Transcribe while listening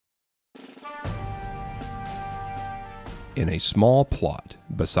In a small plot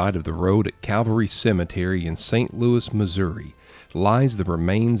beside of the road at Calvary Cemetery in St. Louis, Missouri, lies the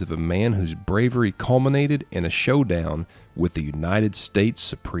remains of a man whose bravery culminated in a showdown with the United States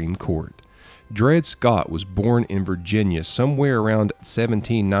Supreme Court. Dred Scott was born in Virginia somewhere around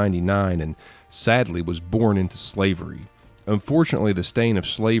 1799 and sadly was born into slavery. Unfortunately, the stain of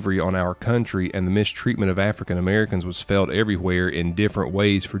slavery on our country and the mistreatment of African Americans was felt everywhere in different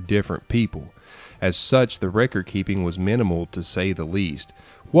ways for different people. As such, the record keeping was minimal to say the least.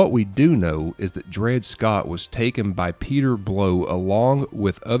 What we do know is that Dred Scott was taken by Peter Blow along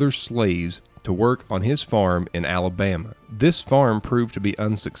with other slaves to work on his farm in Alabama. This farm proved to be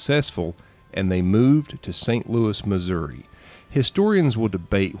unsuccessful and they moved to St. Louis, Missouri. Historians will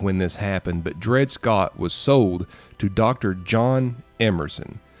debate when this happened, but Dred Scott was sold to Dr. John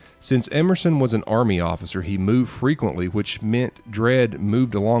Emerson. Since Emerson was an Army officer, he moved frequently, which meant Dred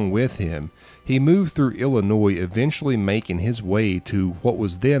moved along with him. He moved through Illinois, eventually making his way to what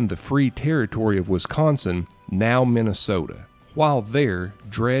was then the Free Territory of Wisconsin, now Minnesota. While there,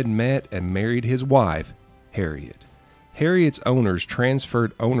 Dred met and married his wife, Harriet. Harriet's owners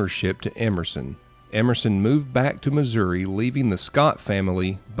transferred ownership to Emerson. Emerson moved back to Missouri, leaving the Scott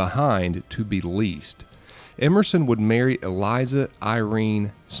family behind to be leased. Emerson would marry Eliza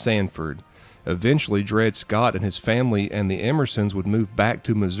Irene Sanford. Eventually, Dred Scott and his family and the Emersons would move back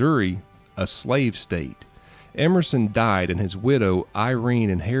to Missouri, a slave state. Emerson died and his widow, Irene,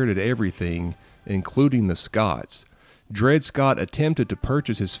 inherited everything, including the Scotts. Dred Scott attempted to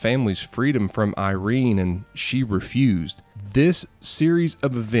purchase his family's freedom from Irene and she refused. This series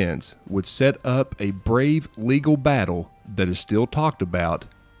of events would set up a brave legal battle that is still talked about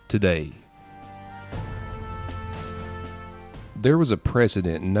today. There was a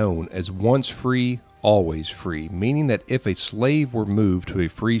precedent known as once free, always free, meaning that if a slave were moved to a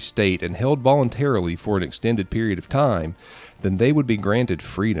free state and held voluntarily for an extended period of time, then they would be granted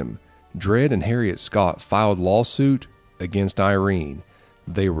freedom. Dred and Harriet Scott filed lawsuit against Irene.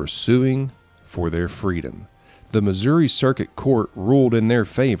 They were suing for their freedom. The Missouri Circuit Court ruled in their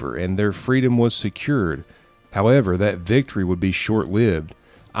favor and their freedom was secured. However, that victory would be short-lived.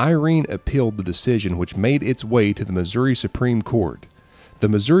 Irene appealed the decision, which made its way to the Missouri Supreme Court. The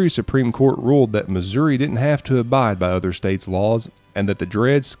Missouri Supreme Court ruled that Missouri didn't have to abide by other states' laws and that the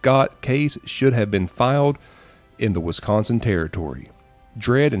Dred Scott case should have been filed in the Wisconsin Territory.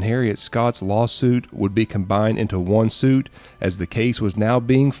 Dred and Harriet Scott's lawsuit would be combined into one suit as the case was now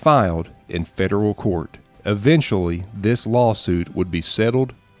being filed in federal court. Eventually, this lawsuit would be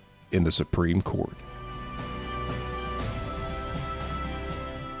settled in the Supreme Court.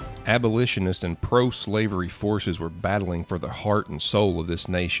 Abolitionists and pro-slavery forces were battling for the heart and soul of this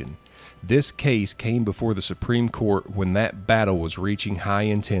nation. This case came before the Supreme Court when that battle was reaching high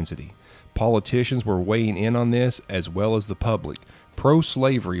intensity. Politicians were weighing in on this as well as the public.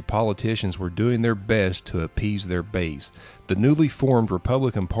 Pro-slavery politicians were doing their best to appease their base. The newly formed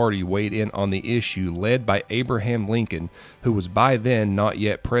Republican Party weighed in on the issue, led by Abraham Lincoln, who was by then not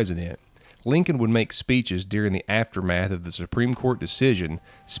yet president. Lincoln would make speeches during the aftermath of the Supreme Court decision,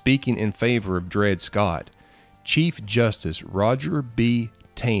 speaking in favor of Dred Scott. Chief Justice Roger B.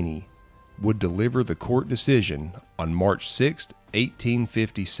 Taney would deliver the court decision on March 6,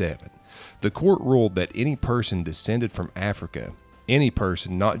 1857. The court ruled that any person descended from Africa, any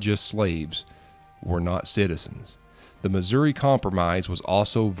person, not just slaves, were not citizens. The Missouri Compromise was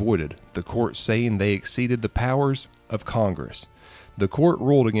also voided, the court saying they exceeded the powers of Congress. The court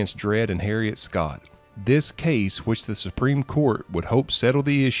ruled against Dred and Harriet Scott. This case, which the Supreme Court would hope settle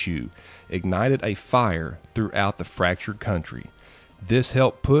the issue, ignited a fire throughout the fractured country. This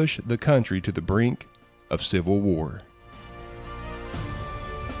helped push the country to the brink of civil war.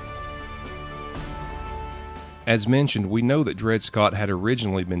 As mentioned, we know that Dred Scott had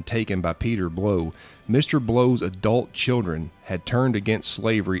originally been taken by Peter Blow. Mr. Blow's adult children had turned against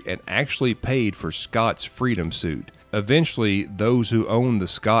slavery and actually paid for Scott's freedom suit. Eventually, those who owned the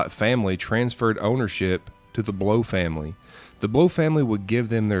Scott family transferred ownership to the Blow family. The Blow family would give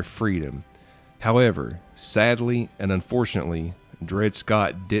them their freedom. However, sadly and unfortunately, Dred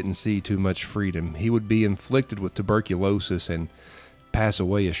Scott didn't see too much freedom. He would be inflicted with tuberculosis and pass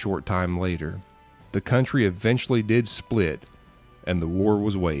away a short time later. The country eventually did split, and the war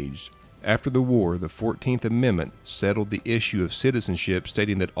was waged. After the war, the 14th Amendment settled the issue of citizenship,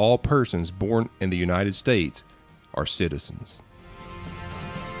 stating that all persons born in the United States are citizens.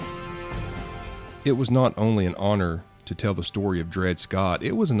 It was not only an honor to tell the story of Dred Scott,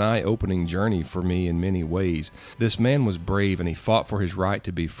 it was an eye-opening journey for me in many ways. This man was brave and he fought for his right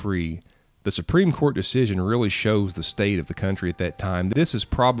to be free. The Supreme Court decision really shows the state of the country at that time. This is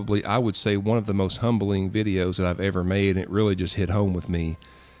probably, I would say, one of the most humbling videos that I've ever made, and it really just hit home with me.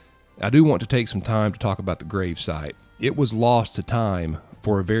 I do want to take some time to talk about the gravesite. It was lost to time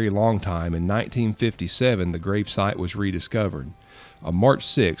for a very long time. In 1957, the gravesite was rediscovered. On March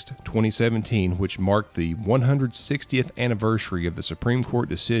 6, 2017, which marked the 160th anniversary of the Supreme Court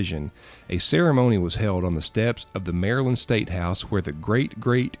decision, a ceremony was held on the steps of the Maryland State House where the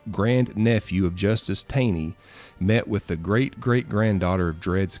great-great-grandnephew of Justice Taney met with the great-great-granddaughter of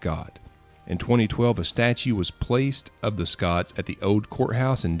Dred Scott. In 2012, a statue was placed of the Scotts at the old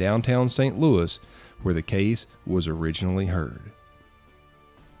courthouse in downtown St. Louis, where the case was originally heard.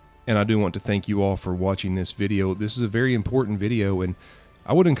 And I do want to thank you all for watching this video. This is a very important video, and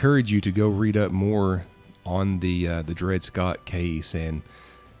I would encourage you to go read up more on the Dred Scott case and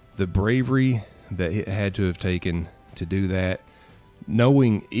the bravery that it had to have taken to do that,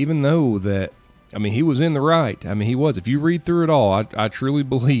 knowing, even though that, I mean, he was in the right. I mean, he was. If you read through it all, I truly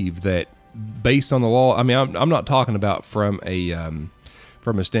believe that based on the law, I mean, I'm not talking about from a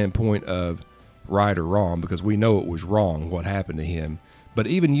standpoint of right or wrong, because we know it was wrong what happened to him. But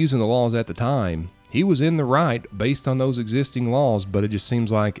even using the laws at the time, he was in the right based on those existing laws. But it just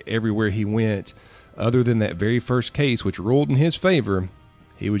seems like everywhere he went, other than that very first case, which ruled in his favor,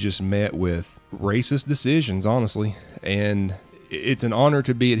 he was just met with racist decisions, honestly. And it's an honor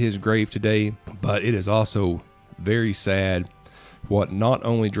to be at his grave today, but it is also very sad what not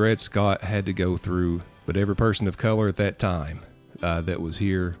only Dred Scott had to go through, but every person of color at that time that was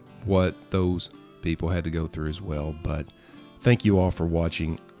here, what those people had to go through as well. But thank you all for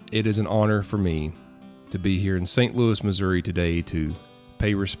watching. It is an honor for me to be here in St. Louis, Missouri today to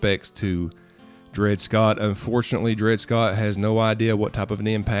pay respects to Dred Scott. Unfortunately, Dred Scott has no idea what type of an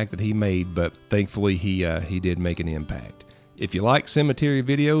impact that he made, but thankfully he did make an impact. If you like cemetery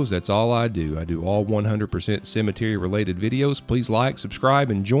videos, that's all I do. I do all 100% cemetery-related videos. Please like, subscribe,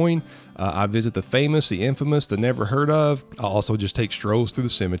 and join. I visit the famous, the infamous, the never heard of. I also just take strolls through the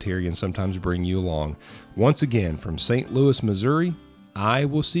cemetery and sometimes bring you along. Once again, from St. Louis, Missouri, I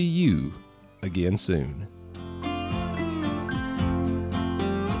will see you again soon.